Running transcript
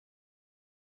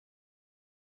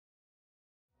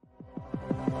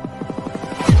Hey,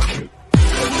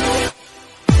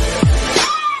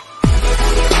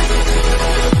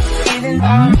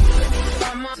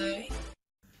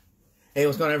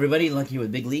 what's going on, everybody? Lucky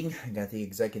with Big League. I got the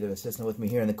executive assistant with me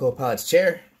here in the co-pilot's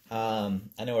chair. I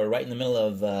know we're right in the middle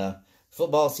of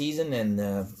football season and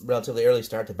relatively early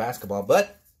start to basketball,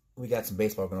 but we got some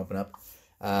baseball going to open up.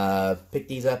 Picked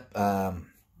these up. Where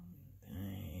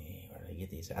did I get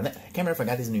these? I can't remember if I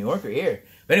got these in New York or here.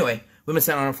 But anyway, we've been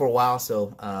sitting on them for a while,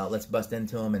 so let's bust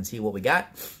into them and see what we got.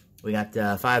 We got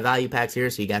 5 value packs here,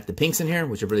 so you got the pinks in here,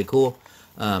 which are really cool.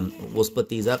 We'll split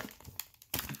these up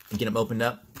and get them opened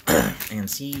up and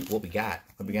see what we got.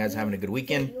 Hope you guys are having a good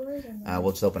weekend.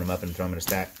 We'll just open them up and throw them in a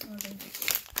stack.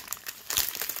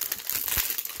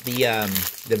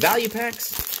 The value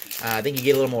packs, I think you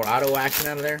get a little more auto action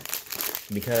out of there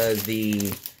because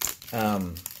the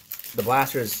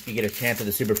blasters, you get a chance of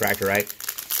the superfractor, right?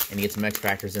 And you get some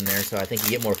X-fractors in there, so I think you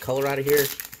get more color out of here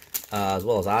as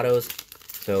well as autos.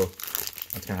 So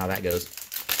that's kind of how that goes.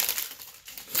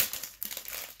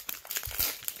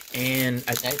 And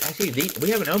actually, we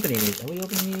haven't opened any of these. Are we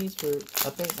opening these for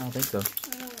update? I don't think so.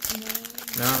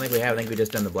 No, I don't think we have. I think we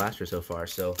just done the blaster so far.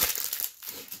 So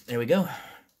there we go.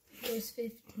 There's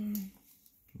 15.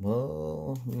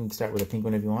 Well, we can start with a pink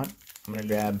one if you want. I'm gonna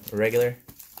grab a regular.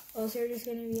 Oh, so you're just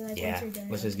gonna be like, yeah, once you're done.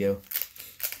 Let's just go.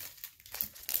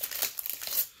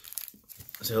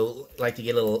 So, like to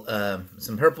get a little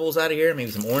some purples out of here,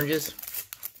 maybe some oranges,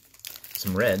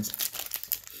 some reds.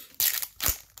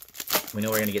 We know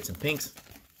we're gonna get some pinks.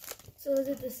 So is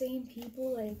it the same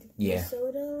people, like yeah.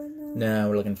 Soto and them? No,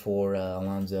 we're looking for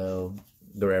Alonso,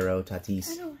 Guerrero,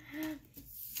 Tatis. I don't have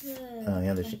the... Oh,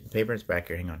 yeah, the paper is back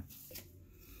here. Hang on.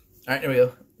 All right, there we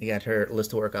go. We got her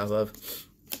list to work off of.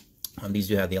 These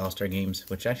do have the All-Star games,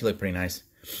 which actually look pretty nice.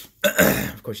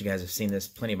 Of course, you guys have seen this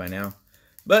plenty by now.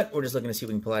 But we're just looking to see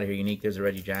what we can pull out of here unique. There's a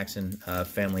Reggie Jackson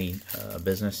family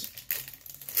business.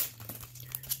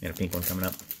 We got a pink one coming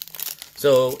up.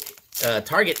 So,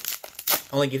 Target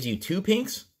only gives you 2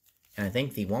 pinks, and I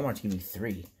think the Walmart's give you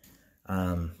 3.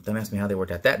 Don't ask me how they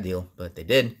worked out that deal, but they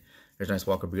did. There's a nice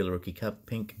Walker Buehler Rookie Cup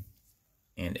pink,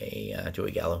 and a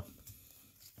Joey Gallo.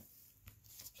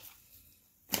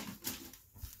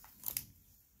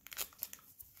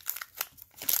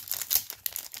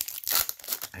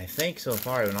 I think so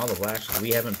far in all the flashes,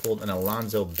 we haven't pulled an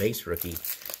Alonso base rookie.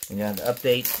 We got to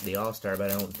update the All-Star, but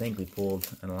I don't think we pulled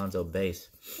an Alonso base.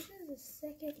 This is the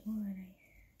second one.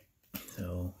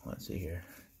 So, let's see here.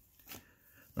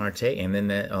 Marte, and then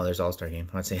that, oh, there's All-Star game.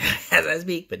 Let's see, as I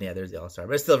speak, but yeah, there's the All-Star.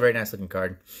 But it's still a very nice looking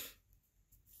card.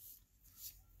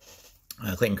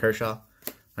 Clayton Kershaw,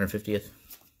 150th.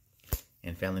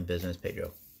 And Family Business,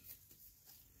 Pedro.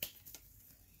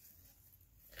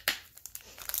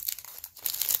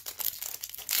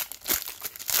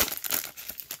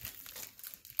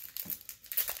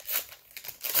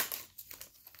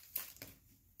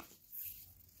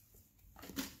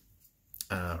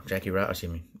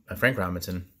 Frank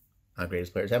Robinson,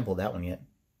 greatest players. Haven't pulled that one yet.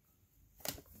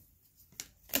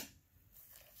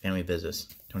 Family Business,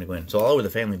 Tony Gwynn. So all over the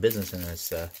Family Business in these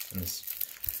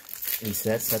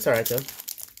sets. That's all right though.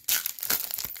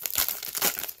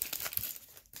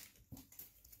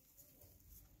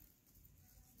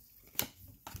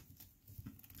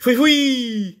 Whee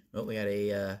whee! Oh, we got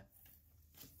a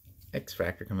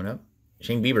X-Fractor coming up.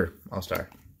 Shane Bieber, All-Star.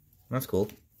 That's cool.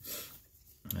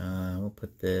 We'll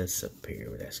put this up here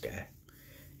with this guy.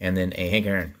 And then a Hank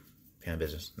Aaron, Family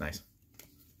Business. Nice.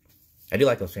 I do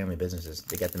like those family businesses.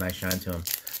 They got the nice shine to them.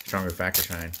 Stronger factor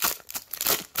shine.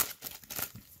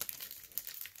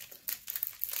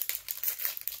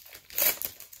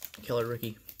 Killer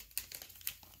rookie.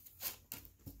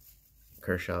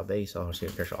 Kershaw base. Oh, see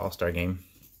a Kershaw All-Star game.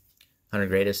 100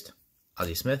 greatest.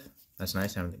 Ozzie Smith. That's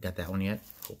nice. I haven't got that one yet.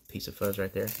 Cool piece of fuzz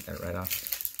right there. Got it right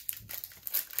off.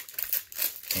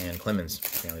 And Clemens,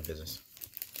 Family Business.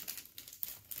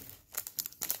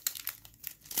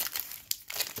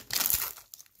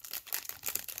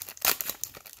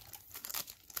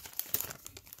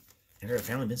 Is there a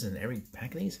Family Business in every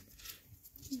pack of these?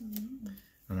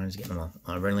 I'm just getting them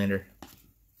all. Verlander.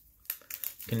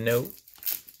 Cano.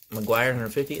 McGuire,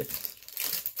 150th.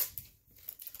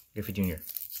 Griffey Jr.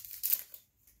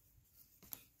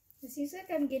 It seems like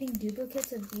I'm getting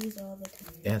duplicates of these all the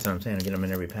time. Yeah, that's what I'm saying. I get them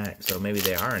in every pack. So maybe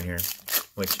they are in here.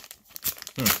 Which,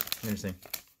 interesting.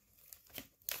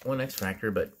 One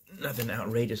X-Fractor, but nothing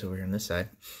outrageous over here on this side.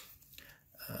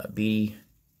 B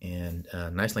and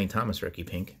nice Lane Thomas rookie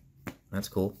pink. That's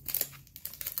cool.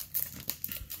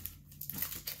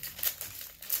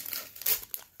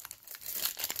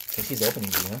 I guess he's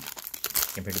opening, huh?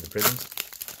 Compared to the prisons.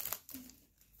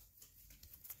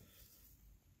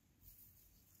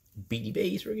 Beatty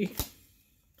base rookie.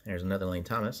 There's another Lane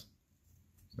Thomas.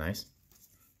 Nice.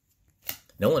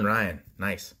 Nolan Ryan.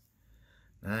 Nice.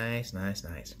 Nice.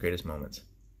 Greatest moments.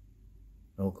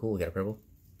 Oh, cool. We got a purple.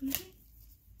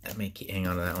 That may hang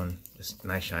on to that one. Just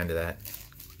nice shine to that.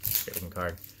 Great looking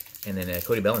card. And then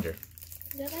Cody Bellinger.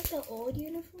 Is that like the old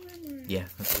uniform? Or? Yeah,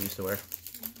 that's what we used to wear.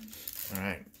 All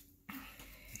right.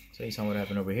 So you saw what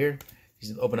happened over here.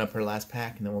 She's open up her last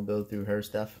pack, and then we'll go through her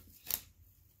stuff.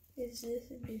 Is this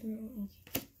a different?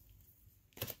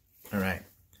 All right.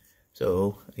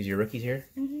 So these are your rookies here.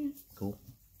 Cool.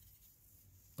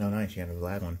 Oh, nice. You got a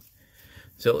Vlad one.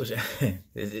 So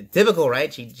typical,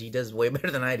 right? She does way better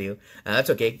than I do.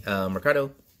 That's okay.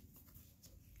 Ricardo.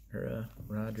 Her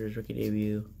Rogers rookie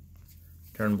debut.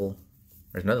 Turnbull.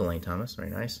 There's another Lane Thomas. Very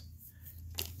nice.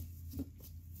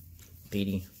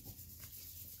 Beatty.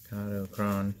 Ricardo.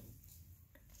 Cron.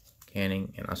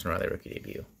 Canning. And Austin Riley rookie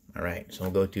debut. All right. So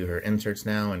we'll go to her inserts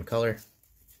now in color.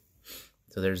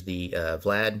 So there's the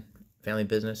Vlad family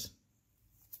business.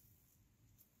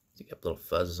 You got little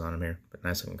fuzzes on them here, but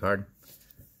nice looking card.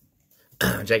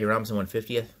 Jackie Robinson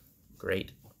 150th.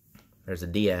 Great. There's a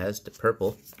Diaz to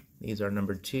purple. These are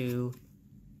number 2,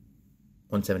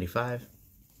 175.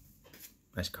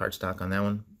 Nice card stock on that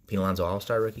one. Pete Alonso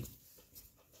All-Star rookie.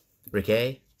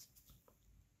 Ricky.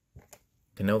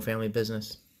 Cano family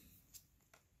business.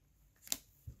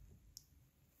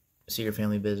 Seager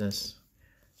family business.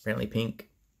 Brantley Pink.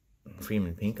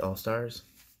 Freeman Pink All-Stars.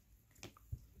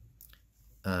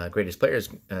 Greatest Players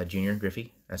Junior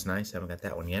Griffey. That's nice. Haven't got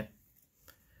that one yet.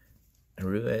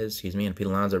 Ruiz, excuse me, and Pete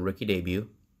Alonso rookie debut.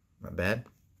 Not bad.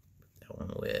 That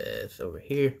one with over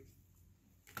here.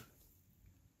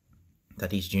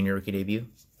 Tatis Jr. rookie debut.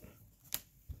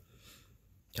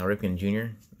 Cal Ripken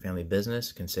Jr. family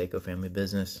business. Canseco family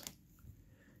business.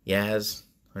 Yaz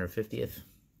 150th.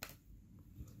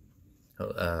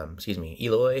 Oh, excuse me,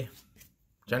 Eloy.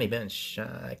 Johnny Bench.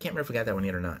 I can't remember if we got that one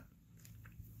yet or not.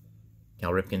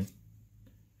 Cal Ripken.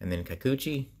 And then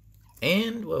Kikuchi.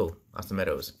 And, whoa, Austin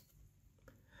Meadows.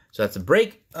 So that's a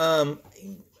break. No,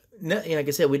 like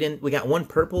I said, we got one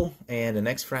purple and an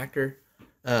X-Fractor.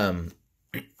 Let's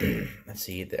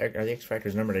see, are the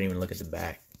X-Fractors numbered? I didn't even look at the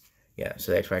back. Yeah,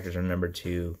 so the X-Fractors are numbered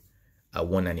to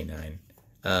 199.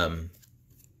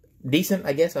 Decent,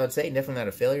 I guess I would say. Definitely not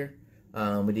a failure.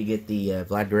 We did get the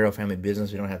Vlad Guerrero family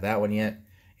business. We don't have that one yet.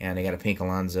 And I got a Pink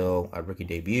Alonso rookie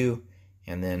debut.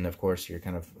 And then, of course, your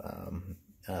kind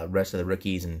of rest of the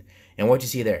rookies and what you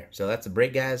see there. So that's a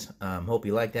break, guys. Hope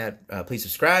you like that. Please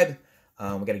subscribe.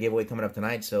 We got a giveaway coming up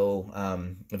tonight. So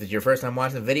if it's your first time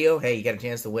watching the video, hey, you got a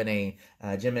chance to win a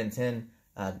Gem Mint 10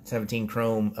 17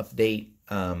 Chrome update.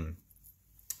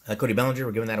 Cody Bellinger,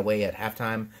 we're giving that away at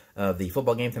halftime of the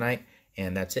football game tonight.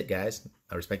 And that's it, guys.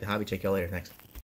 I respect the hobby. Check y'all later. Thanks.